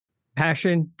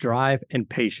Passion, drive, and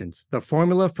patience. The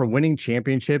formula for winning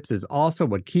championships is also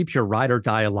what keeps your ride or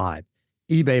die alive.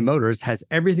 eBay Motors has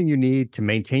everything you need to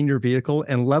maintain your vehicle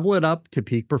and level it up to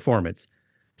peak performance.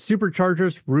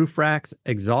 Superchargers, roof racks,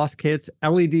 exhaust kits,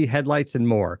 LED headlights, and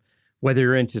more. Whether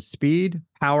you're into speed,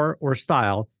 power, or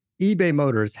style, eBay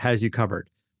Motors has you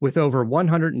covered. With over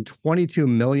 122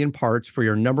 million parts for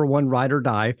your number one ride or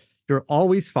die, you'll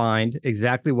always find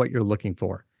exactly what you're looking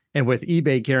for. And with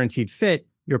eBay Guaranteed Fit,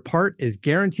 your part is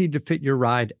guaranteed to fit your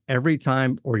ride every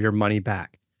time or your money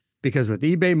back. Because with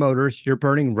eBay Motors, you're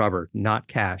burning rubber, not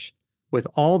cash. With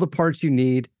all the parts you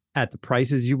need at the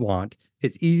prices you want,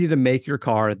 it's easy to make your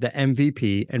car the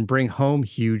MVP and bring home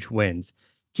huge wins.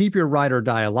 Keep your ride or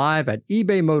die alive at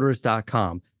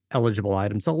ebaymotors.com. Eligible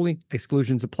items only.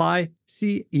 Exclusions apply.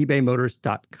 See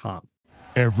ebaymotors.com.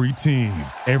 Every team,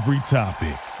 every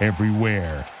topic,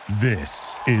 everywhere.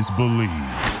 This is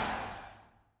Believe.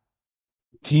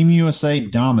 Team USA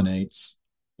dominates.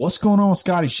 What's going on with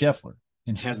Scotty Scheffler?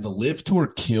 And has the Live Tour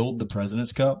killed the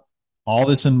President's Cup? All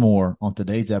this and more on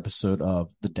today's episode of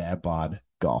the Dad Bod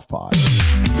Golf Pod.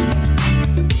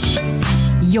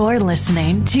 You're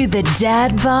listening to the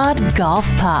Dad Bod Golf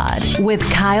Pod with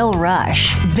Kyle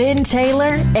Rush, Ben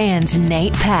Taylor, and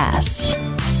Nate Pass.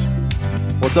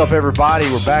 What's up, everybody?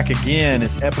 We're back again.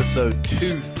 It's episode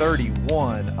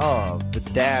 231 of the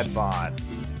Dad Bod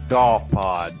Golf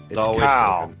Pod. It's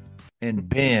Kyle and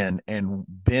Ben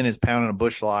is pounding a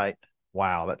Busch Light.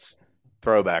 Wow, that's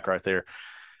throwback right there.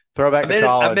 Throwback to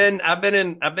college. I've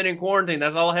been in quarantine.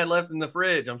 That's all I had left in the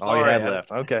fridge. I'm sorry. All you had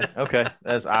left. Okay.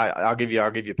 I'll give you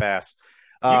a pass.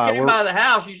 You came by the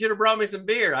house. You should have brought me some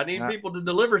beer. I need people to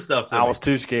deliver stuff to me. I was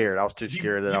too scared.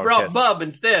 You brought Bub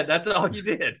instead. That's all you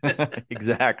did.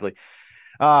 Exactly.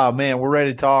 Man, we're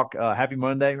ready to talk. Happy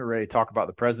Monday. We're ready to talk about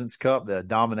the President's Cup, the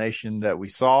domination that we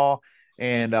saw.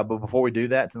 And but before we do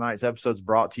that, tonight's episode is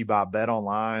brought to you by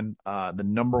BetOnline, the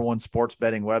number one sports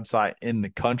betting website in the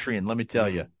country. And let me tell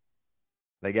you,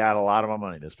 they got a lot of my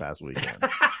money this past weekend.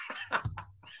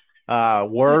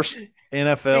 Worst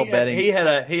NFL betting. He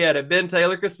had a Ben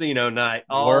Taylor casino night.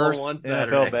 Worst on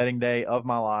Saturday. NFL betting day of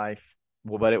my life.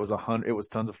 Well, but it was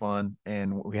tons of fun,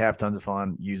 and we have tons of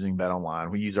fun using BetOnline.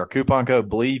 We use our coupon code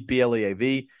BLEAV,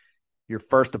 BLEAV. Your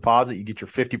first deposit, you get your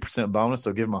 50% bonus.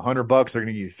 So give them $100. They're going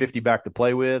to give you 50 back to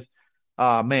play with.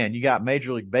 Man, you got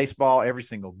Major League Baseball every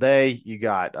single day. You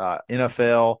got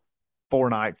NFL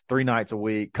 3 nights a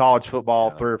week, college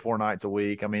football 3 or 4 nights a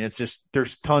week. I mean, it's just,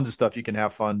 there's tons of stuff you can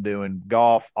have fun doing,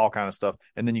 golf, all kind of stuff.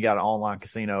 And then you got an online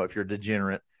casino if you're a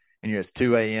degenerate and it's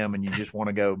 2 a.m. and you just want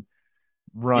to go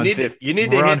run. You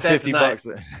need to hit that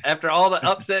 $50. After all the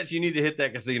upsets, you need to hit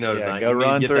that casino tonight. Go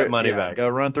run through that money back. Go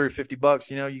run through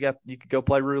 $50. You could go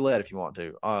play roulette if you want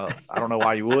to. I don't know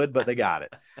why you would, but they got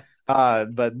it.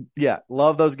 But yeah,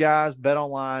 love those guys.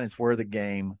 BetOnline is where the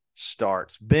game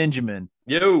starts. Benjamin,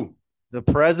 the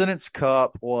President's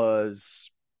Cup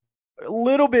was a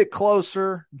little bit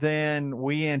closer than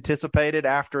we anticipated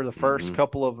after the first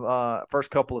couple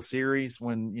of series.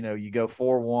 When you go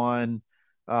 4-1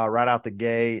 right out the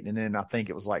gate, and then I think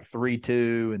it was like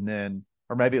 3-2, and then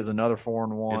or maybe it was another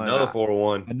 4-1, another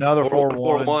 4-1, another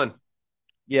 4-1.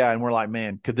 Yeah, and we're like,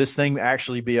 man, could this thing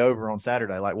actually be over on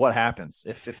Saturday? Like, what happens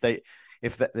if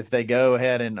they go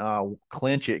ahead and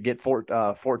clinch it, get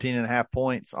 14.5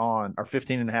 points on or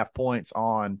 15.5 points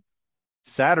on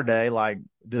Saturday? Like,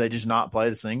 do they just not play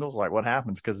the singles? Like, what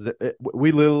happens? Because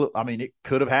it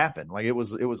could have happened. Like, it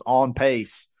was on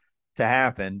pace to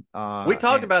happen. We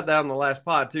talked about that on the last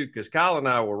pod too, because Kyle and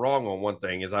I were wrong on one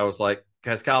thing. Is I was like,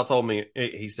 because Kyle told me,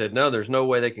 he said, no, there's no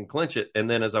way they can clinch it. And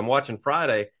then as I'm watching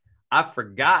Friday, I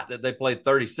forgot that they played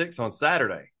 36 on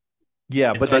Saturday.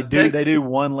 Yeah, but so they do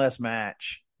one less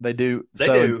match. They do.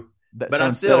 But I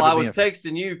was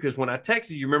texting you because when I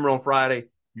texted you, remember on Friday,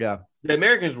 the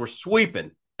Americans were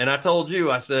sweeping. And I told you,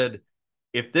 I said,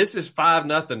 if this is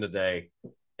 5-0 today,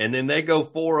 and then they go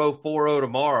 4-0, 4-0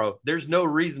 tomorrow, there's no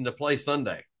reason to play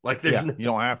Sunday. Like, you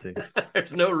don't have to.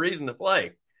 There's no reason to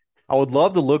play. I would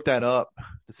love to look that up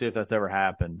to see if that's ever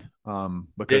happened.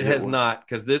 Because it has not,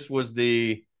 because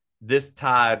this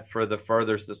tied for the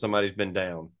furthest that somebody's been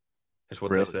down. That's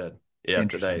what they said. Yeah,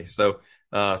 today. So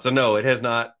no, it has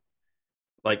not.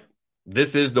 Like,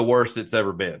 this is the worst it's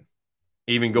ever been.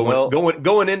 Even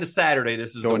going into Saturday,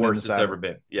 this is the worst it's ever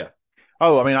been. Yeah.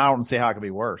 Oh, I mean, I don't see how it could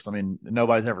be worse. I mean,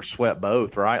 nobody's ever swept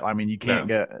both, right? I mean, you can't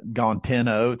get gone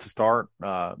 10-0 to start.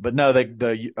 But no,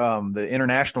 the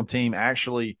international team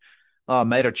actually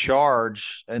made a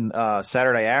charge and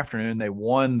Saturday afternoon. They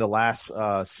won the last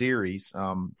series.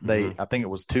 I think it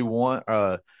was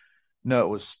 2-1. No, it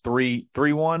was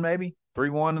 3-1, maybe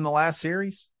 3-1 in the last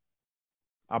series.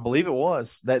 I believe it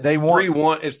was. They won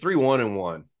 3-1. It's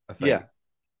 3-1-1, I think. Yeah.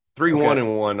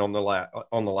 3-1-1 on the last.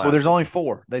 Well, there's only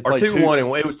 4. They played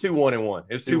 2-1-1. It was 2-1-1.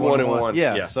 It was 2-1-1.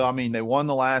 Yeah. So I mean, they won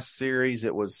the last series.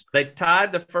 It was they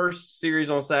tied the first series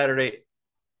on Saturday,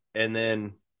 and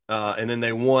then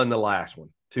they won the last one.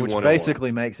 2-1-1. Which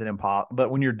basically makes it impossible.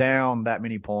 But when you're down that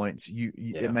many points,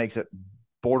 it makes it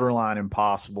borderline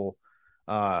impossible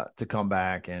to come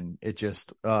back. And it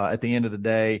just at the end of the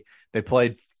day, they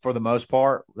played for the most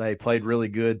part. They played really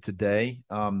good today.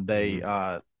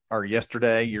 Or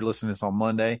yesterday. You're listening to this on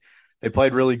Monday. They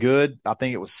played really good. I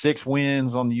think it was 6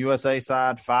 wins on the USA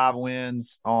side, 5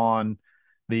 wins on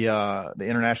the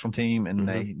international team, and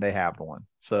they have one.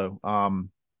 So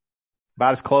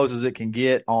about as close as it can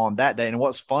get on that day. And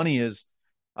what's funny is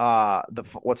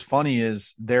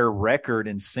their record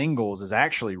in singles is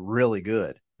actually really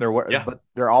good. But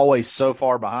they're always so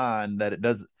far behind that it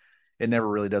never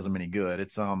really does them any good.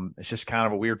 It's just kind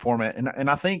of a weird format. And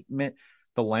I think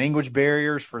the language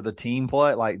barriers for the team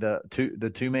play, like the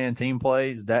two-man team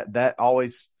plays, that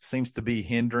always seems to be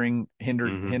hinder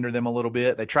them a little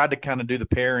bit. They tried to kind of do the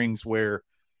pairings where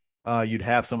you'd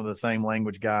have some of the same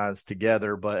language guys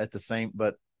together, but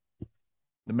the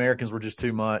Americans were just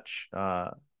too much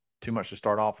to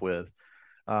start off with,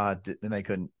 and they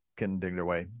couldn't dig their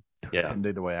way. Couldn't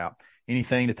dig their way out.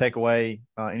 Anything to take away?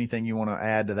 Anything you want to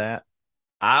add to that?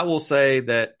 I will say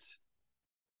that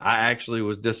I actually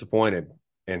was disappointed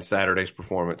in Saturday's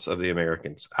performance of the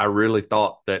Americans. I really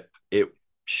thought that it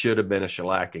should have been a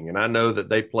shellacking. And I know that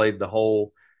they played the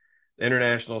whole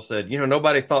international said,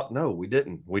 nobody thought, no, we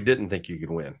didn't. We didn't think you could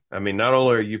win. I mean, not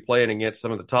only are you playing against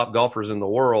some of the top golfers in the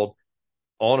world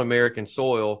on American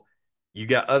soil, you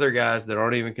got other guys that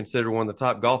aren't even considered one of the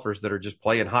top golfers that are just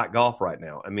playing hot golf right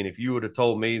now. I mean, if you would have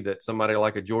told me that somebody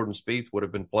like a Jordan Spieth would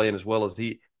have been playing as well as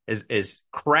as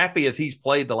crappy as he's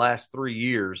played the last 3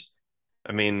 years,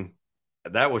 I mean,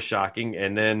 that was shocking.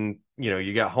 And then,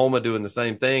 you got Homa doing the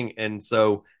same thing. And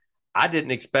so I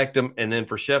didn't expect him. And then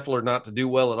for Scheffler not to do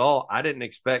well at all, I didn't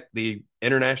expect the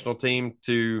international team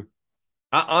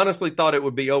I honestly thought it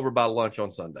would be over by lunch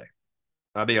on Sunday.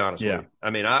 I'll be honest with you. I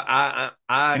mean,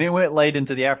 and it went late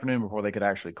into the afternoon before they could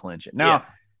actually clinch it. Now,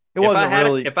 it wasn't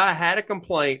really. If I had a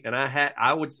complaint, and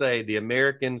I would say the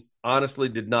Americans honestly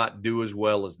did not do as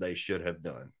well as they should have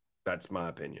done. That's my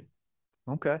opinion.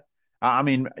 Okay. I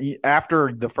mean,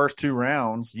 after the first 2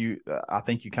 rounds, I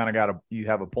think you kind of you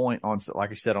have a point on, like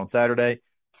you said, on Saturday,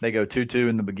 they go 2-2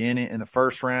 in the beginning, in the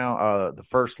first round, the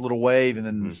first little wave, and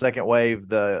then the second wave,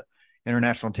 the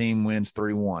international team wins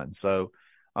 3-1. So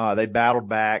they battled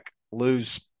back,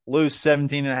 lose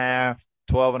 17.5,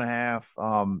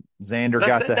 12.5. Xander but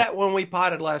got I said that when we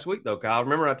potted last week, though, Kyle.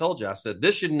 Remember I told you, I said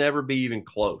this should never be even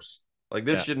close. Like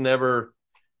this should never,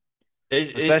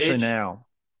 especially now.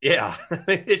 Yeah,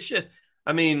 it should.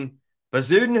 I mean,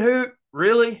 Bezuidenhout,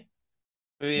 really?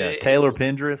 I mean, Taylor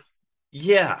Pendrith.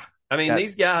 Yeah, I mean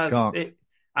these guys.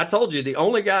 I told you the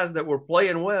only guys that were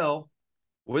playing well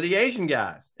were the Asian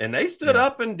guys, and they stood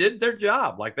up and did their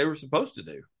job like they were supposed to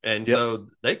do, and so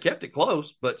they kept it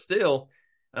close. But still,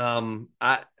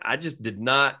 I just did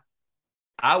not.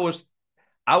 I was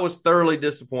thoroughly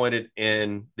disappointed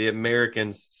in the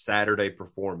Americans' Saturday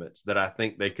performance. That I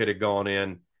think they could have gone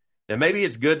in. And maybe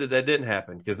it's good that didn't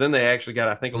happen because then they actually got,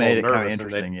 I think, a little nervous.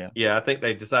 I think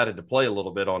they decided to play a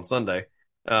little bit on Sunday.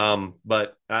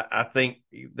 But I think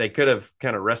they could have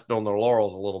kind of rested on their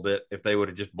laurels a little bit if they would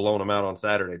have just blown them out on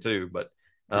Saturday too. But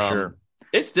sure.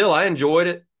 I enjoyed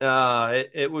it.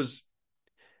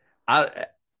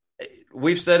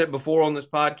 We've said it before on this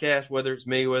podcast, whether it's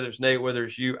me, whether it's Nate, whether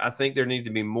it's you, I think there needs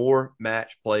to be more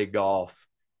match play golf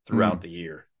throughout the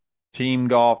year. Team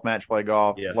golf, match play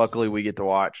golf. Yes. Luckily, we get to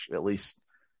watch at least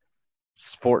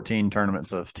 14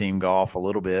 tournaments of team golf a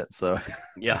little bit. So,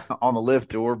 on the LIV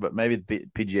Tour, but maybe the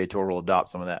PGA Tour will adopt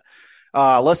some of that.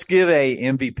 Let's give a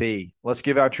MVP. Let's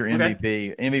give out your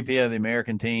MVP. MVP of the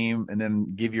American team, and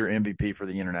then give your MVP for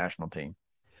the international team.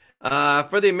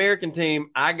 For the American team,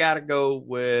 I got to go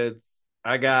with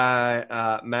our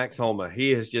guy, Max Homa.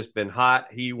 He has just been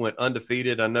hot. He went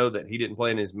undefeated. I know that he didn't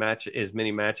play in as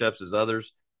many matchups as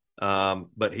others.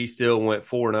 But he still went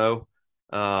 4-0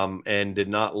 and did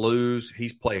not lose.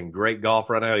 He's playing great golf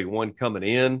right now. He won coming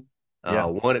in,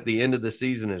 won at the end of the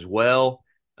season as well.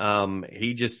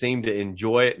 He just seemed to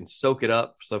enjoy it and soak it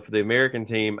up. So for the American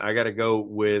team, I got to go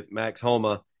with Max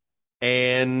Homa.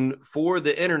 And for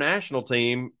the international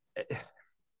team,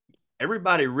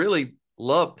 everybody really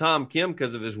loved Tom Kim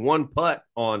because of his one putt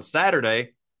on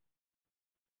Saturday.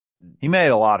 He made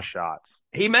a lot of shots.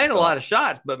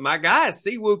 But my guy is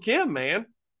Siwoo Kim, man.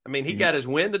 I mean, he got his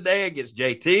win today against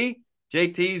JT.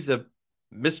 JT's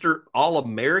Mr.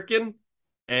 All-American,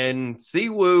 and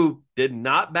Siwoo did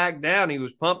not back down. He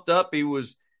was pumped up.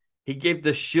 He gave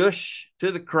the shush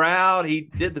to the crowd. He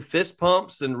did the fist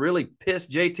pumps and really pissed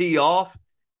JT off.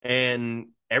 And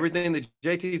everything that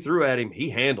JT threw at him, he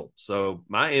handled. So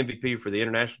my MVP for the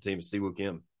international team is Siwoo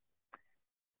Kim.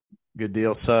 Good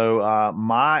deal. So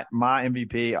my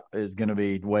MVP is going to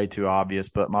be way too obvious,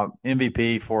 but my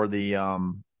MVP for the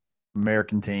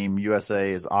American team,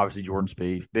 USA, is obviously Jordan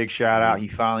Spieth. Big shout out. He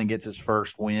finally gets his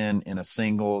first win in a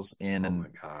singles in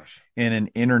an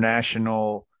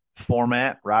international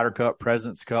format, Ryder Cup,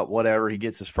 President's Cup, whatever. He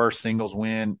gets his first singles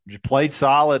win. Just played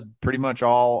solid pretty much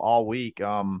all week,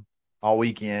 all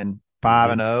weekend,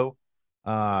 5-0.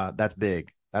 That's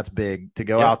big. That's big to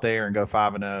go out there and go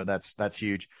 5-0. That's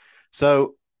huge.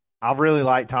 So I really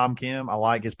like Tom Kim. I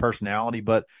like his personality,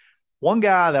 but one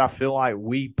guy that I feel like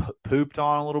we pooped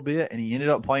on a little bit, and he ended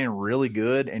up playing really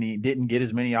good, and he didn't get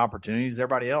as many opportunities as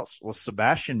everybody else, was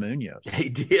Sebastian Munoz. He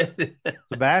did.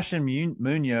 Sebastian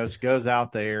Munoz goes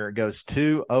out there, goes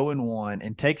 2-0-1,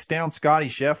 and takes down Scotty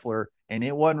Scheffler, and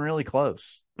it wasn't really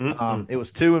close. It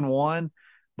was 2-1,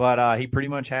 but he pretty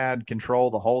much had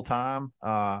control the whole time.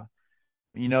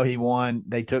 He won.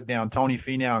 They took down Tony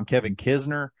Finau and Kevin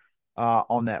Kisner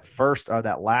on that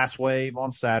last wave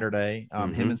on Saturday,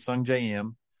 him and Sung J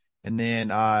M, and then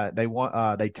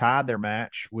they tied their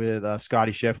match with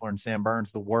Scotty Scheffler and Sam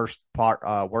Burns, the worst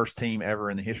team ever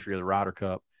in the history of the Ryder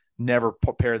Cup. Never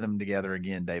pair them together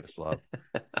again, Davis Love.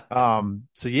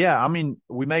 So yeah, I mean,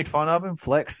 we made fun of him,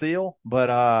 Flex Seal,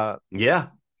 but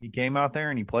he came out there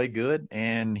and he played good,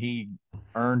 and he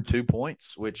earned 2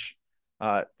 points, which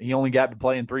he only got to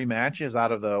play in 3 matches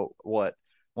out of the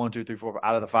 1, 2, 3, 4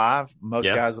 out of the 5. Most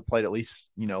guys have played at least,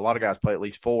 a lot of guys play at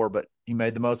least 4, but he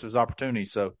made the most of his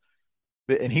opportunities. So,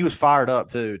 and he was fired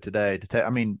up too today.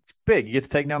 It's big. You get to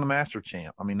take down the Masters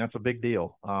champ. I mean, that's a big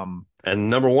deal. And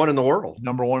number one in the world.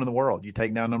 You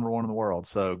take down number 1 in the world.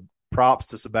 So props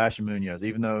to Sebastian Munoz,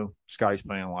 even though Scotty's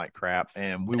playing like crap.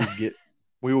 And we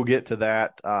will get to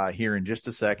that here in just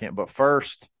a second. But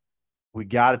first, we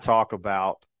got to talk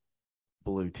about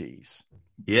Blue Tees.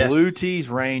 Yes. Blue Tees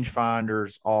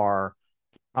rangefinders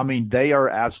they are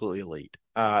absolutely elite.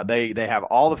 They have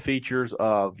all the features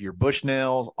of your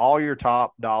Bushnells, all your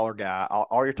top dollar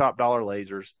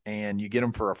lasers, and you get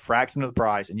them for a fraction of the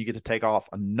price, and you get to take off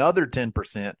another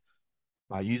 10%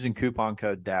 by using coupon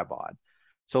code DADBOD.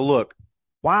 So look,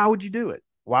 why would you do it?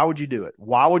 Why would you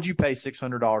pay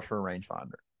 $600 for a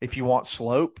rangefinder? If you want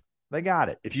slope, they got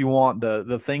it. If you want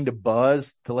the thing to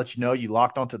buzz to let you know you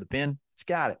locked onto the pin, it's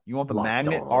got it. You want the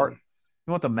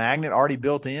magnet already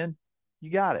built in, you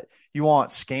got it. You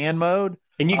want scan mode,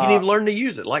 and you can even learn to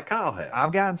use it like Kyle has.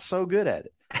 I've gotten so good at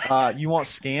it. You want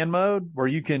scan mode where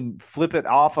you can flip it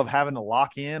off of having to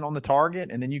lock in on the target,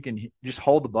 and then you can just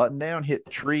hold the button down, hit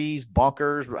trees,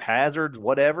 bunkers, hazards,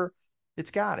 whatever.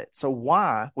 It's got it. So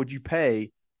why would you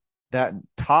pay that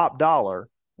top dollar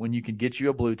when you can get you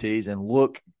a Blue Tees and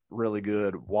look really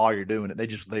good while you're doing it?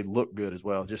 They look good as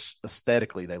well. Just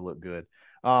aesthetically, they look good.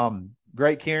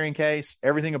 Great carrying case,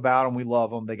 everything about them. We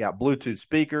love them. They got Bluetooth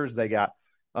speakers. They got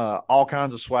all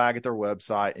kinds of swag at their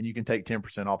website, and you can take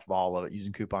 10% off of all of it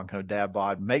using coupon code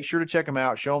DADBOD. Make sure to check them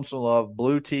out. Show them some love.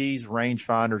 Blue Tees,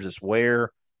 rangefinders, it's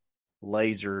where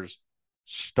lasers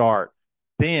start.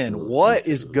 Ben, what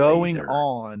is going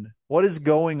on? What is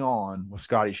going on with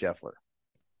Scotty Scheffler?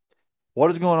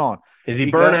 What is going on? Is he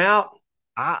burnt out?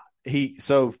 Why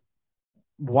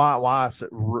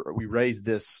we raised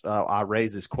this? I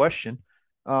raised this question.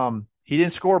 He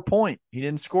didn't score a point.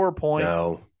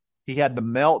 No. He had the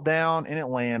meltdown in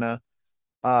Atlanta.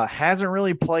 Hasn't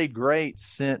really played great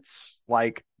since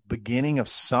beginning of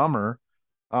summer.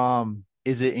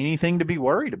 Is it anything to be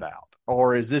worried about,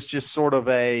 or is this just sort of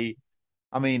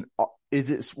is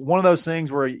it one of those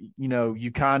things where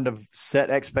you kind of set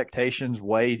expectations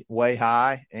way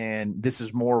high, and this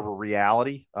is more of a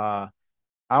reality? I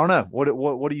don't know.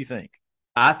 What do you think?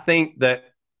 I think that,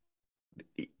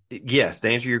 yes, to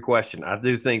answer your question, I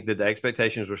do think that the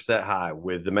expectations were set high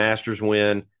with the Masters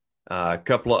win, a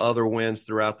couple of other wins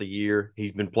throughout the year.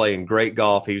 He's been playing great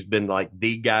golf. He's been like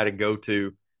the guy to go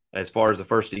to as far as the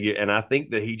first of the year. And I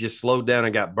think that he just slowed down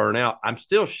and got burnt out. I'm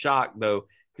still shocked, though,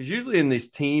 because usually in these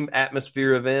team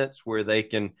atmosphere events where they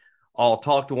can all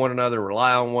talk to one another,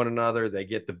 rely on one another, they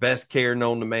get the best care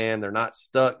known to man. They're not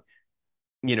stuck,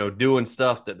 doing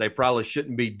stuff that they probably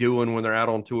shouldn't be doing when they're out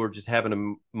on tour, just having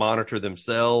to monitor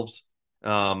themselves.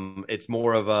 It's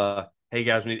more of a, hey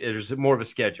guys, there's more of a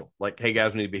schedule. Like, hey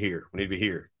guys, we need to be here. We need to be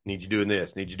here. Need you doing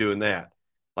this. Need you doing that.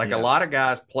 A lot of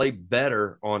guys play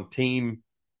better on team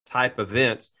type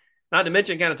events. Not to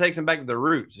mention, kind of takes them back to their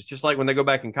roots. It's just like when they go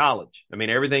back in college. I mean,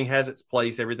 everything has its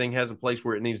place. Everything has a place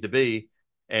where it needs to be.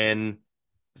 And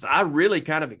so I really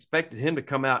kind of expected him to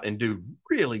come out and do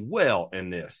really well in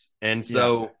this. And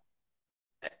so,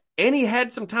 and he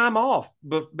had some time off,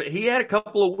 but he had a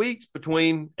couple of weeks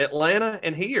between Atlanta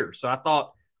and here. So I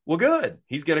thought, well, good.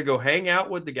 He's going to go hang out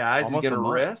with the guys. He's going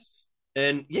to rest.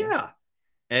 And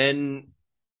and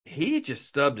he just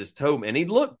stubbed his toe, and he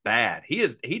looked bad. He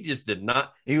just did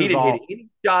not. He didn't hit any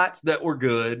shots that were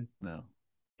good. No,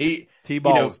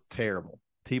 T-ball was terrible.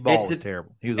 T-ball was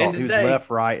terrible. He was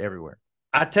left, right, everywhere.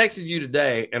 I texted you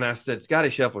today, and I said Scotty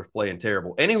Scheffler's playing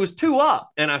terrible, and he was 2 up.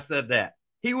 And I said that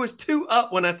he was 2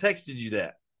 up when I texted you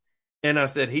that, and I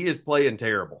said he is playing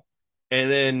terrible.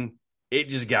 And then it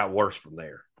just got worse from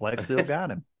there. Flex still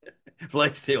got him.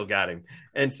 Flex still got him,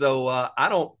 and so I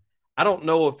don't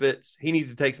know if it's he needs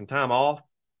to take some time off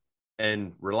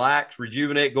and relax,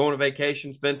 rejuvenate, go on a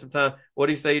vacation, spend some time. What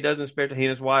do you say he does in spare time? He and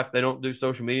his wife, they don't do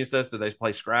social media stuff, so they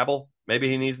play Scrabble. Maybe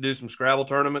he needs to do some Scrabble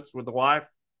tournaments with the wife.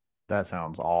 That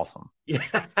sounds awesome.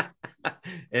 Yeah,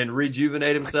 and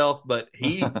rejuvenate himself. But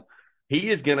he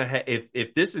is going to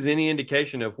if this is any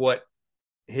indication of what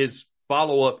his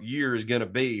follow-up year is going to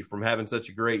be from having such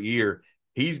a great year,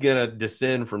 he's going to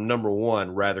descend from number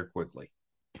one rather quickly.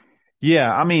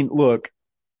 Yeah, I mean, look,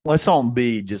 let's not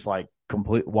be just like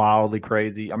complete wildly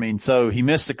crazy. I mean, so he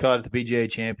missed the cut at the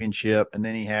PGA Championship, and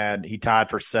then he tied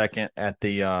for second at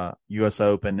the U.S.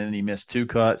 Open. Then he missed 2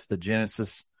 cuts, the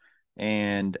Genesis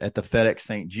and at the FedEx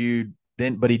St. Jude.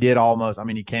 But he did almost. I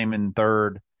mean, he came in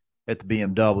third at the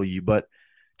BMW. But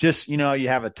just you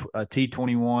have a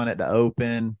T21 at the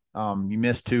Open. You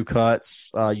missed 2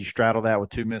 cuts. You straddle that with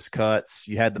 2 missed cuts.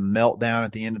 You had the meltdown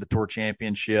at the end of the Tour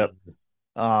Championship.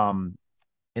 And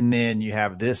then you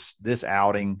have this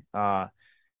outing.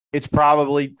 It's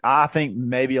probably, I think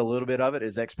maybe a little bit of it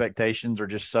is expectations are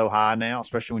just so high now,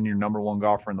 especially when you're number 1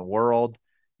 golfer in the world.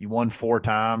 You won 4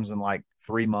 times in like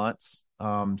 3 months.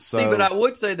 See, but I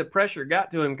would say the pressure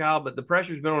got to him, Kyle, but the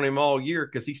pressure's been on him all year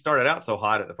because he started out so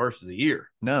hot at the first of the year.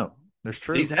 No, that's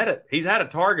true. He's had a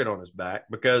target on his back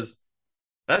because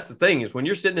that's the thing is when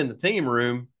you're sitting in the team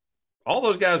room, all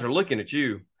those guys are looking at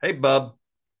you. Hey, bub,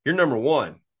 you're number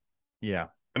 1. Yeah.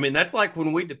 I mean, that's like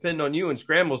when we depend on you in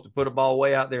scrambles to put a ball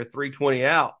way out there 320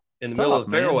 out in the middle of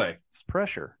the fairway. It's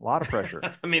pressure, a lot of pressure.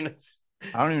 I mean,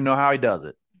 I don't even know how he does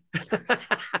it.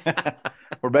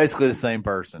 We're basically the same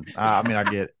person. I mean, I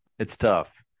get it. It's tough.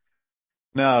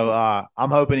 No, I'm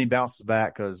hoping he bounces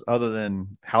back because other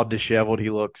than how disheveled he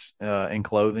looks in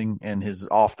clothing and his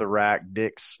off-the-rack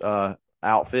Dick's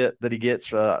outfit that he gets,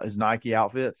 his Nike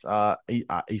outfits,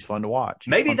 he's fun to watch.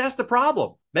 Maybe that's the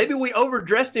problem. Maybe we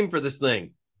overdressed him for this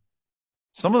thing.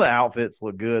 Some of the outfits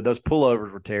look good. Those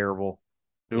pullovers were terrible.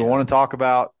 Do we want to talk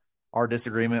about our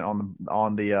disagreement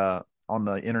on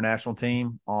the international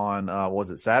team on was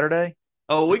it Saturday?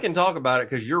 Oh, we can talk about it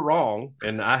because you're wrong,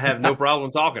 and I have no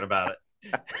problem talking about it.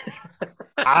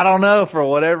 I don't know, for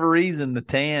whatever reason,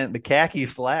 the khaki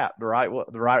slapped the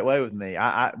right way with me.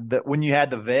 When you had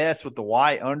the vest with the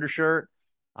white undershirt,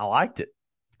 I liked it.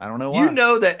 I don't know why. You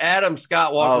know that Adam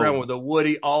Scott walked around with a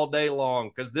Woody all day long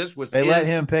because this was they let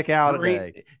him pick out a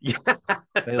day. Yeah,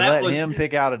 they let him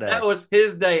pick out a day. That was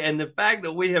his day, and the fact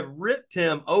that we have ripped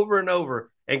him over and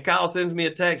over. And Kyle sends me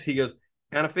a text. He goes,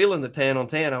 "Kind of feeling the tan on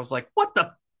tan." I was like, "What the?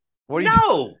 What are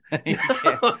no!"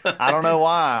 I don't know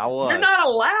why. You're not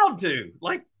allowed to.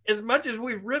 Like as much as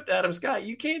we've ripped Adam Scott,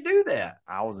 you can't do that.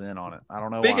 I was in on it. I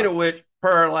don't know. Speaking of which, per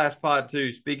our last pod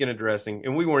too. Speaking of dressing,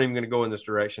 and we weren't even going to go in this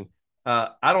direction.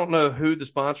 I don't know who the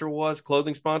sponsor was,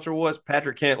 clothing sponsor was.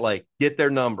 Patrick Cantlay, get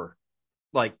their number.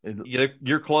 Like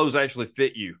your clothes actually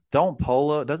fit you. Doesn't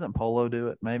Polo do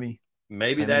it? Maybe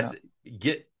that's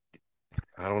not.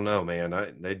 I don't know, man.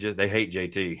 They hate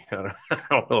JT. I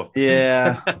don't know.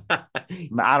 Yeah,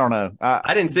 I don't know.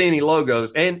 I didn't see any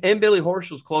logos, and Billy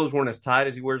Horschel's clothes weren't as tight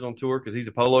as he wears on tour because he's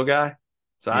a polo guy.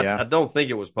 So I don't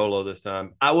think it was polo this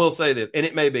time. I will say this, and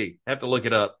it may be. I have to look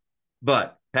it up.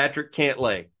 But Patrick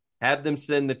Cantlay. Have them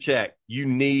send the check. You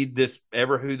need this,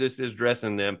 ever who this is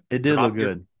dressing them. It did look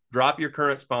good. Drop your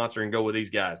current sponsor and go with these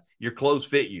guys. Your clothes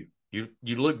fit you. You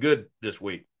look good this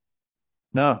week.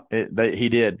 No, he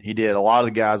did. He did. A lot of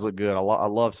the guys look good. I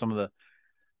love some of the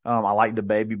I like the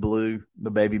baby blue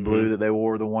that they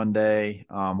wore the one day.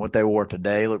 What they wore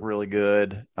today looked really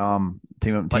good.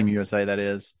 Team USA, that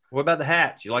is. What about the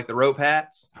hats? You like the rope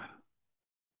hats?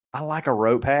 I like a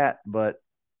rope hat, but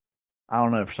I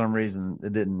don't know. For some reason,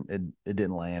 it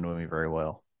didn't land with me very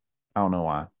well. I don't know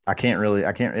why. I can't.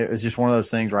 It was just one of those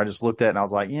things where I just looked at it and I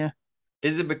was like, yeah.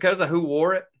 Is it because of who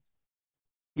wore it?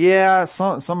 Yeah.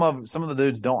 Some of the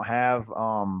dudes don't have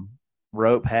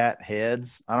rope hat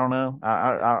heads. I don't know.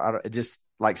 I just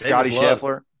like Scotty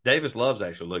Scheffler. Davis Love's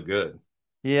actually look good.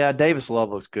 Yeah, Davis Love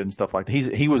looks good and stuff like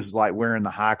that. He was like wearing the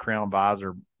high crown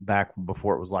visor back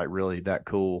before it was like really that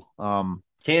cool.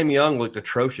 Cam Young looked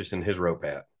atrocious in his rope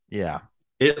hat. Yeah.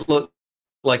 It looked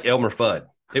like Elmer Fudd.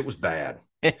 It was bad.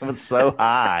 It was so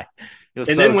high. And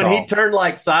then when he turned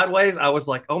like sideways, I was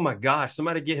like, oh my gosh,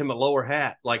 somebody get him a lower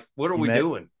hat. Like, what are we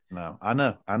doing? No, I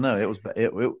know.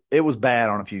 It was bad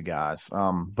on a few guys.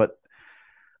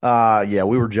 Yeah,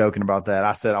 we were joking about that.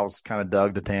 I said I was kind of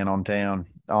dug the tan on town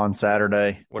on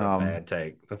Saturday. What a bad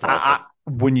take. That's awful.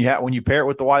 When you pair it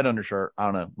with the white undershirt, I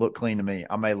don't know, look clean to me.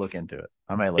 I may look into it.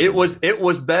 It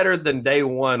was better than day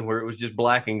one where it was just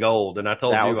black and gold. And I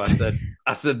told I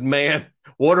said, man,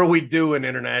 what are we doing,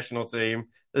 international team?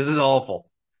 This is awful.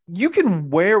 You can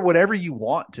wear whatever you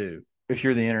want to if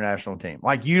you're the international team.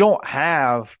 Like, you don't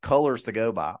have colors to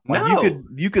go by. Like, no.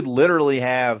 you could literally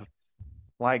have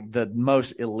like the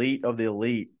most elite of the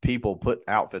elite people put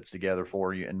outfits together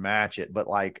for you and match it. But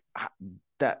like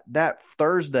that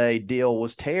Thursday deal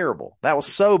was terrible. That was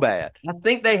so bad. I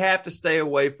think they have to stay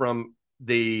away from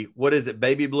baby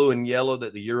blue and yellow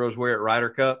that the Euros wear at Ryder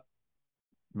Cup.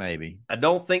 Maybe. I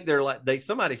don't think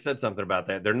somebody said something about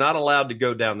that. They're not allowed to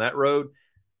go down that road.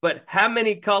 But how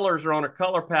many colors are on a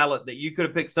color palette that you could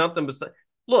have picked something besides?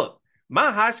 Look,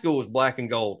 my high school was black and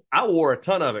gold. I wore a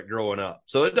ton of it growing up,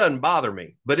 so it doesn't bother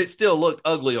me. But it still looked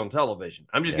ugly on television.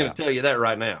 I'm just going to tell you that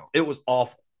right now. It was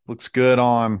awful. Looks good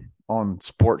on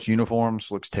sports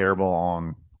uniforms. Looks terrible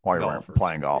on while you're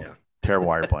playing golf. Yeah. Terrible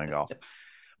while you're playing golf.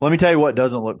 Let me tell you what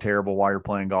doesn't look terrible while you're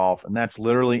playing golf, and that's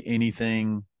literally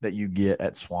anything that you get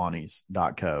at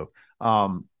Swannies.co.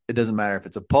 It doesn't matter if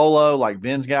it's a polo like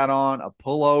Ben's got on, a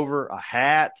pullover, a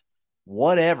hat,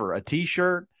 whatever, a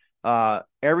T-shirt.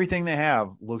 Everything they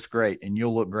have looks great, and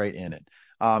you'll look great in it.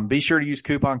 Be sure to use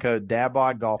coupon code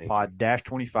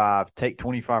DadBodGolfPod-25. Take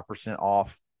 25%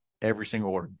 off every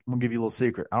single order. I'm going to give you a little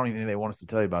secret. I don't even think they want us to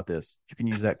tell you about this. You can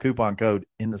use that coupon code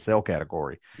in the sale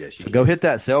category. Yes, so go hit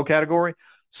that sale category,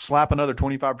 slap another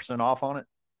 25% off on it.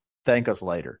 Thank us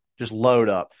later. Just load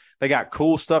up. They got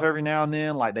cool stuff every now and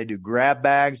then. Like, they do grab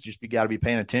bags. Just got to be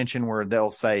paying attention where they'll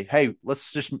say, hey,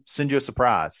 let's just send you a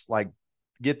surprise. Like,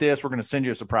 get this, we're going to send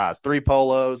you a surprise. 3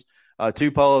 polos, 2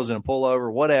 polos and a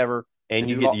pullover, whatever. And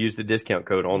you get to use the discount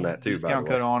code on that too. Discount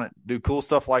code on it. Do cool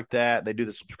stuff like that. They do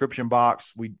the subscription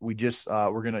box. We just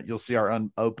you'll see our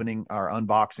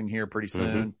unboxing here pretty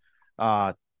soon.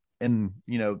 And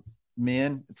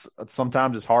men,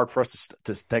 sometimes it's hard for us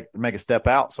to make a step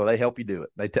out, so they help you do it.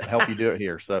 They help you do it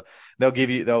here. So they'll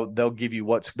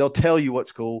tell you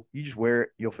what's cool. You just wear it,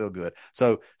 you'll feel good.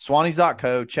 So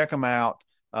Swannies.co, check them out.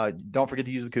 Don't forget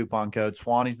to use the coupon code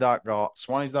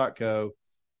Swannies.co.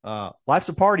 Life's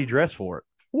a party, dress for it.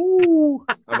 Woo!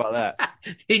 How about that?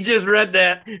 He just read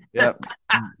that. Yep.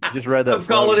 Just read that. I'm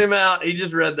calling him out. He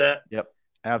just read that. Yep.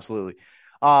 Absolutely.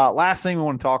 Last thing we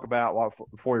want to talk about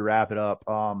before we wrap it up.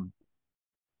 I'm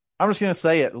just going to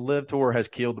say it. The LIV Tour has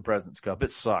killed the President's Cup. It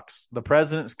sucks. The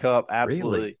President's Cup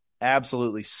absolutely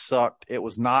sucked. It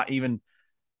was not even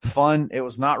fun. It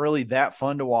was not really that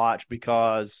fun to watch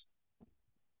because,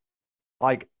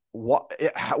 like,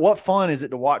 what fun is it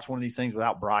to watch one of these things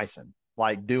without Bryson,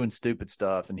 like doing stupid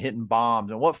stuff and hitting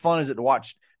bombs? And what fun is it to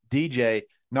watch DJ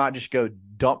not just go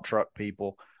dump truck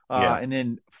people and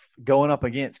then going up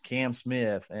against Cam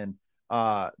Smith and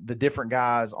the different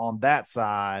guys on that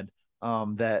side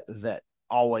that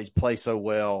always play so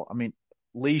well. I mean,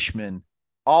 Leishman,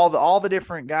 all the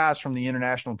different guys from the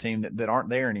international team that aren't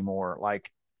there anymore. Like,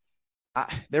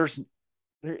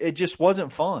 it just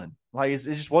wasn't fun. Like, it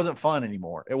just wasn't fun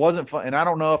anymore. It wasn't fun. And I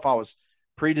don't know if I was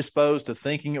predisposed to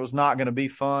thinking it was not going to be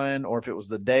fun or if it was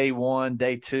the day 1,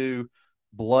 day 2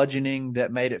 bludgeoning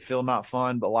that made it feel not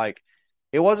fun. But, like,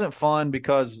 it wasn't fun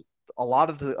because a lot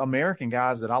of the American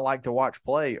guys that I like to watch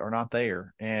play are not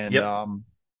there. And,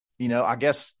 I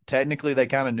guess technically they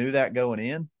kind of knew that going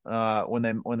in when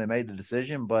they made the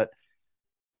decision. But,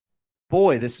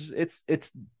 boy,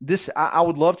 I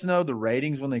would love to know the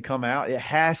ratings when they come out. It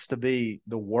has to be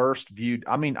the worst viewed.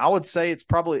 I mean, I would say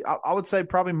probably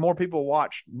more people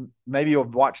watched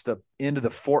the end of the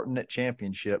Fortinet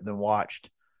Championship than watched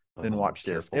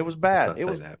this. It was bad.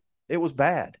 It was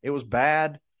bad.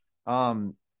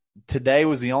 Today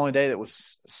was the only day that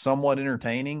was somewhat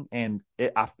entertaining, and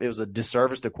it was a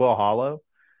disservice to Quail Hollow.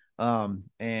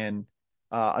 Another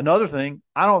thing,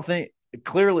 I don't think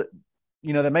clearly.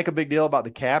 They make a big deal about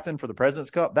the captain for the President's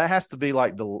Cup. That has to be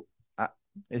like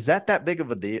is that big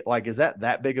of a deal? Like, is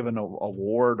that big of an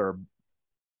award? Or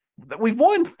we've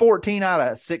won 14 out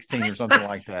of 16 or something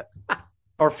like that.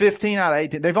 or 15 out of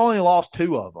 18. They've only lost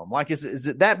 2 of them. Like, is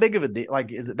it that big of a deal?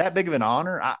 Like, is it that big of an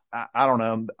honor? I don't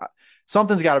know.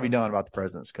 Something's got to be done about the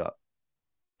President's Cup.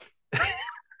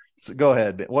 So go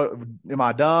ahead. What am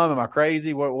I dumb? Am I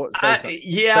crazy? What?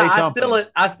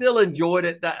 I still enjoyed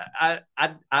it.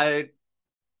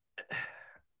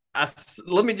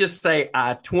 Let me just say,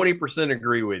 I 20%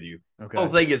 agree with you. Okay. I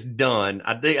don't think it's done.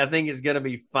 I think it's going to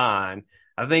be fine.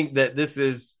 I think that this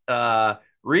is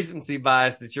recency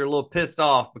bias, that you're a little pissed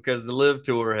off because the Live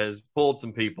Tour has pulled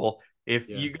some people. If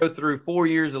you go through 4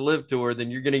 years of Live Tour, then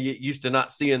you're going to get used to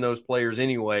not seeing those players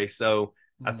anyway. So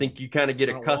I think you kind of get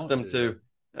accustomed to.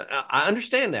 I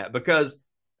understand that, because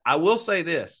I will say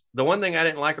this. The one thing I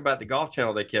didn't like about the Golf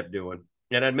Channel they kept doing,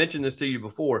 and I'd mentioned this to you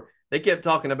before, they kept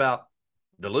talking about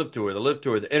the Live Tour,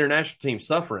 the international team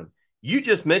suffering. You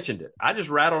just mentioned it. I just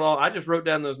wrote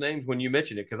down those names when you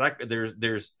mentioned it, because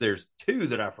there's 2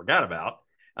 that I forgot about.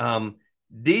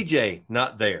 DJ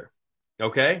not there.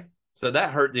 Okay, so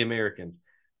that hurt the Americans.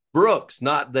 Brooks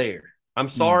not there. I'm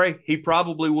sorry, he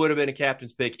probably would have been a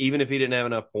captain's pick even if he didn't have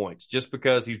enough points, just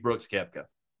because he's Brooks Koepka.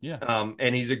 Yeah.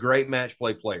 And he's a great match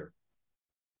play player.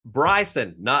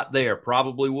 Bryson not there.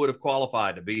 Probably would have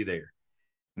qualified to be there.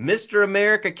 Mr.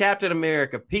 America, Captain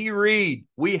America, P. Reed.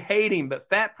 We hate him, but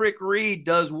Fat Prick Reed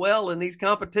does well in these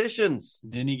competitions.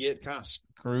 Didn't he get kind of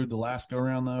screwed the last go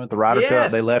around though? At the Ryder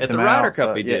Cup, they left him out. At the Ryder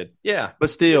Cup, he did. Yeah,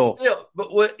 but still,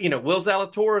 Will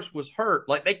Zalatoris was hurt.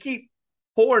 Like, they keep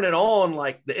pouring it on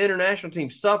like the international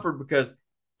team suffered because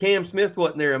Cam Smith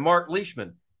wasn't there and Mark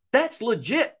Leishman. That's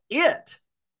legit it.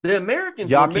 The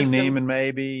Americans Joaquin Neiman,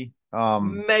 maybe.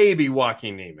 Maybe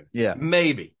Joaquin Neiman. Yeah.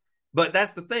 Maybe. But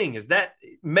that's the thing, is that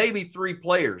maybe 3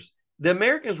 players. The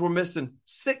Americans were missing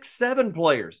 6, 7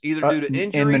 players, either due to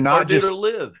injury or due to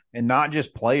Live. And not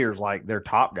just players, like they're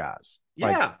top guys.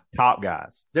 Yeah. Top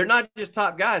guys. They're not just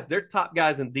top guys. They're top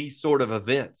guys in these sort of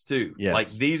events, too. Yes. Like,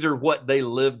 these are what they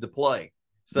live to play.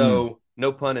 So,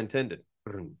 no pun intended.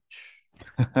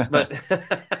 But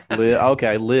Live.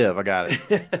 I got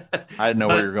it. I didn't know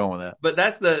where you're going with that. But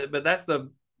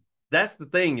that's the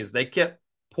thing, is they kept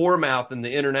poor mouthing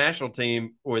the international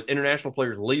team, or international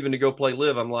players leaving to go play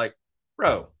Live. I'm like,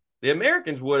 bro, the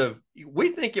Americans would have. We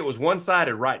think it was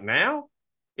one-sided right now.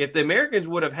 If the Americans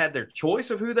would have had their choice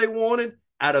of who they wanted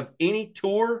out of any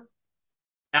tour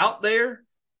out there,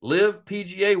 Live,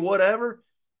 PGA, whatever,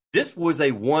 this was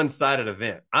a one-sided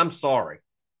event. I'm sorry.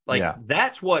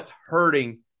 That's what's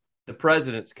hurting the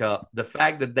President's Cup, the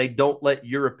fact that they don't let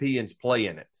Europeans play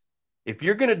in it. If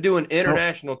you're going to do an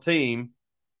international team,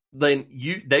 then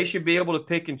they should be able to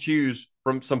pick and choose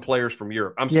from some players from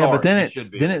Europe. I'm sorry. But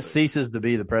then it ceases to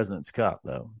be the President's Cup,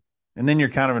 though. And then you're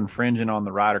kind of infringing on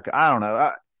the Ryder Cup. I don't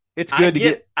know. It's good to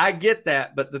get. I get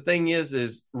that, but the thing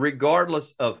is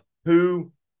regardless of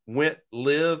who went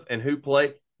Live and who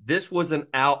played, this was an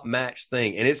outmatched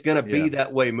thing, and it's going to be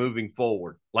that way moving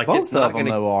forward. Like, both it's not of them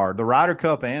though are the Ryder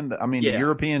Cup and the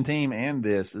European team, and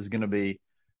this is going to be.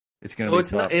 It's going to be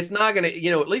tough. It's not going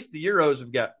to. At least the Euros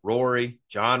have got Rory,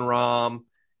 John Rahm.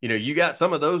 You got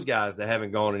some of those guys that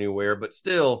haven't gone anywhere, but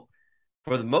still,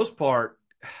 for the most part,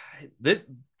 that's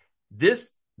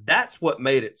what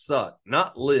made it suck.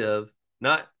 Not Live,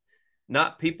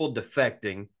 not people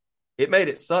defecting. It made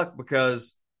it suck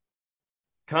because,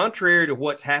 contrary to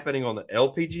what's happening on the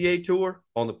LPGA Tour,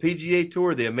 on the PGA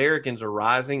Tour, the Americans are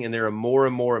rising, and there are more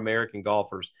and more American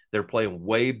golfers that are playing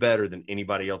way better than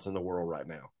anybody else in the world right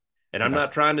now. And I'm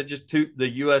not trying to just toot the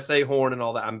USA horn and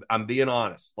all that. I'm being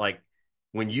honest. Like,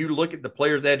 when you look at the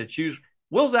players they had to choose,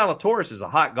 Will Zalatoris is a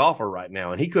hot golfer right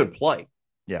now, and he couldn't play.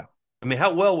 Yeah. I mean,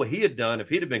 how well would he have done if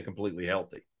he'd have been completely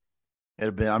healthy?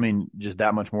 It'd been, just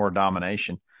that much more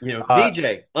domination.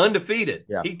 DJ, undefeated.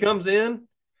 Yeah. He comes in,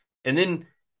 and then,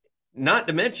 not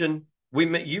to mention,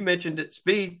 you mentioned it,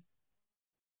 Spieth.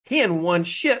 He hadn't won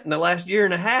shit in the last year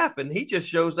and a half, and he just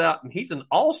shows out, and he's an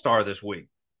all-star this week.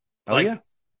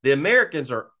 The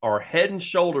Americans are head and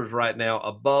shoulders right now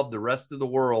above the rest of the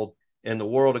world in the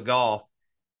world of golf,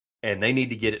 and they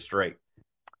need to get it straight.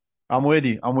 I'm with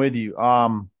you.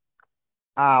 I'm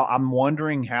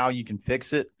wondering how you can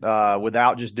fix it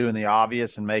without just doing the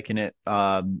obvious and making it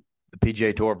the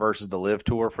PGA Tour versus the Live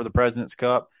Tour for the President's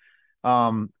Cup.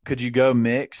 Could you go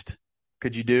mixed?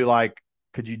 Could you do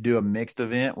a mixed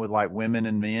event with like women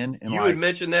and men? And you would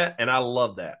mention that, and I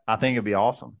love that. I think it'd be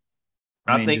awesome.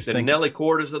 I think the Nelly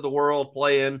Cordas of the world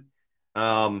playing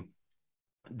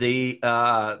the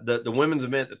women's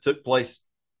event that took place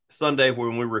Sunday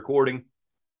when we were recording.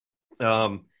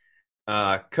 Co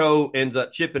ends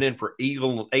up chipping in for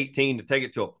Eagle 18 to take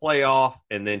it to a playoff,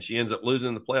 and then she ends up losing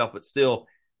in the playoff. But still,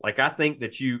 like, I think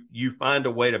that you find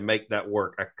a way to make that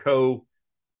work. A Co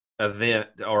event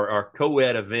or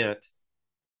co-ed event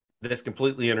that's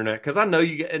completely internet. Because I know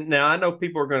I know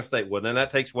people are going to say, well, then that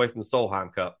takes away from the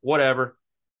Solheim Cup. Whatever.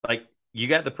 Like, you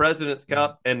got the President's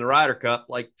Cup and the Ryder Cup.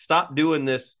 Like, stop doing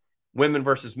this women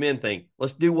versus men thing.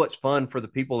 Let's do what's fun for the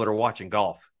people that are watching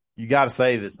golf. You got to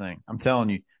save this thing. I'm telling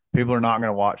you, people are not going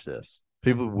to watch this.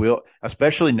 People will,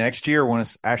 especially next year when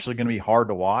it's actually going to be hard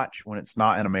to watch, when it's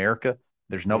not in America.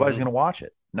 There's nobody's going to watch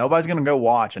it. Nobody's going to go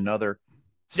watch another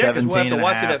 17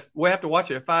 we have to watch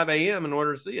it at 5 a.m. in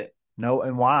order to see it. No,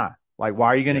 and why? Like, why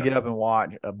are you going to get up and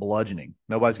watch a bludgeoning?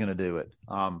 Nobody's going to do it.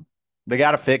 They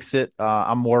got to fix it.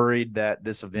 I'm worried that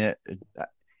this event,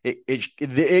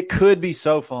 it could be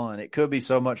so fun. It could be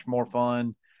so much more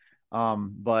fun.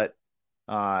 But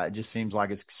it just seems like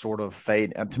it's sort of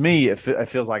fading. To me, it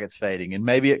feels like it's fading, and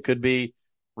maybe it could be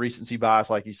recency bias,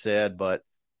 like you said. But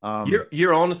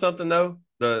you're on to something though.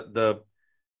 The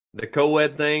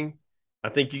co-ed thing, I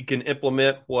think you can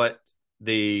implement what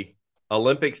the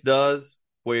Olympics does,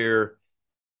 where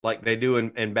like they do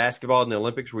in basketball in the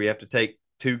Olympics, where you have to take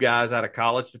 2 guys out of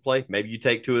college to play. Maybe you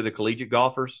take 2 of the collegiate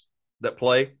golfers that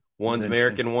play. One's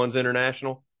American, one's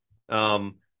international.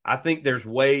 I think there's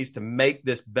ways to make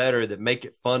this better that make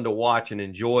it fun to watch and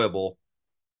enjoyable,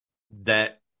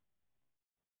 that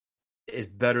is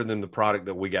better than the product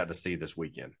that we got to see this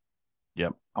weekend.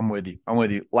 Yep, I'm with you.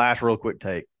 Last real quick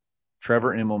take.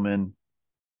 Trevor Immelman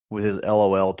with his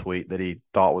LOL tweet that he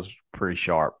thought was pretty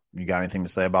sharp. You got anything to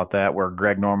say about that? Where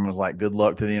Greg Norman was like, good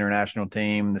luck to the international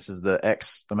team. This is the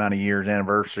X amount of years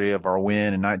anniversary of our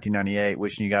win in 1998.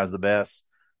 Wishing you guys the best.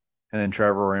 And then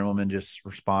Trevor Immelman just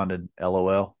responded,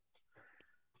 LOL.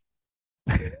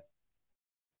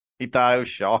 He thought it was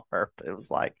sharp. It was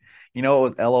like, you know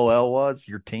what LOL was?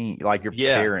 Your team, like your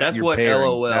parents. That's your what parents.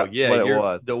 LOL. That's yeah, what it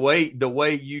was. The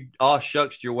way you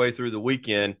shucks your way through the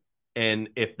weekend, and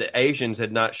if the Asians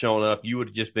had not shown up, you would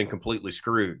have just been completely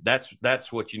screwed.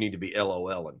 That's what you need to be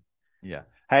LOLing. Yeah.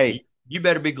 Hey, you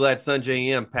better be glad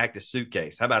Sanjay M packed a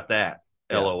suitcase. How about that?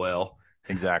 Yeah. LOL.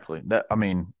 Exactly.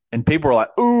 And people are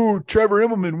like, "Ooh, Trevor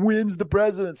Immelman wins the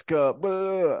President's Cup,"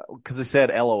 because they said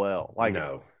LOL. Like,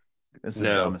 no, this is the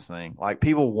dumbest thing. Like,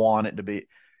 people want it to be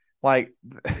like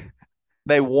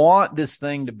they want this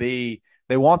thing to be.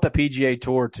 They want the PGA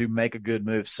Tour to make a good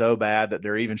move so bad that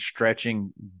they're even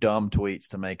stretching dumb tweets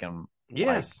to make them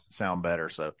sound better.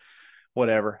 So,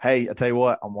 whatever. Hey, I tell you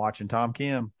what, I'm watching Tom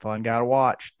Kim. Fun guy to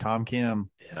watch. Tom Kim.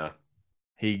 Yeah,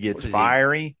 he gets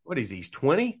fiery. What is he? He's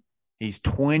 20. He's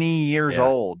 20 years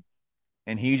old,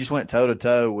 and he just went toe to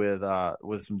toe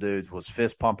with some dudes. Was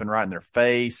fist pumping right in their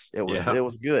face. It was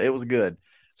good. It was good.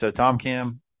 So Tom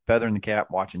Kim, feather in the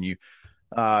cap, watching you,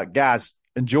 guys.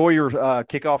 Enjoy your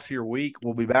kickoff to your week.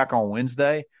 We'll be back on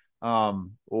Wednesday.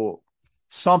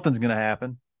 Something's going to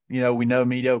happen. You know, we know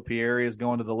Mito Pieri is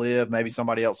going to the Live. Maybe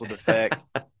somebody else will defect.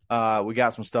 We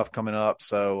got some stuff coming up.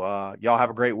 So y'all have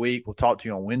a great week. We'll talk to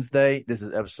you on Wednesday. This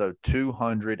is episode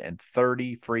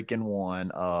 230 freaking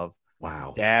 1 of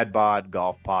Dad Bod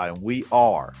Golf Pod. And we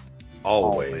are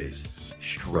always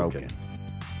stroking.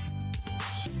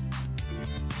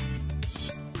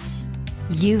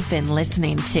 You've been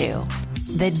listening to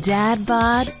the Dad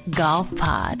Bod Golf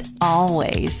Pod.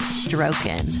 Always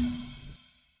stroking.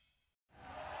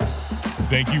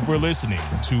 Thank you for listening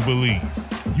to Believe.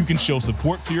 You can show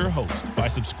support to your host by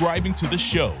subscribing to the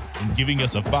show and giving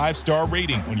us a 5-star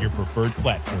rating on your preferred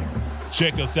platform.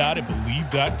 Check us out at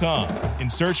Believe.com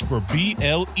and search for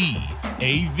BLEAV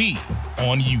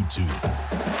on YouTube.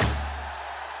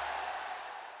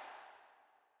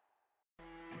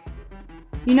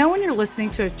 You know when you're listening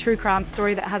to a true crime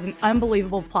story that has an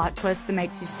unbelievable plot twist that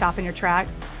makes you stop in your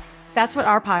tracks? That's what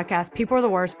our podcast, People Are the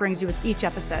Worst, brings you with each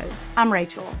episode. I'm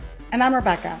Rachel. And I'm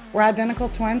Rebecca. We're identical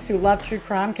twins who love true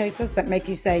crime cases that make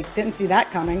you say, didn't see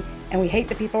that coming, and we hate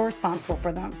the people responsible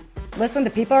for them. Listen to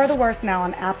People Are the Worst now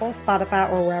on Apple, Spotify,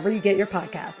 or wherever you get your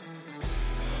podcasts.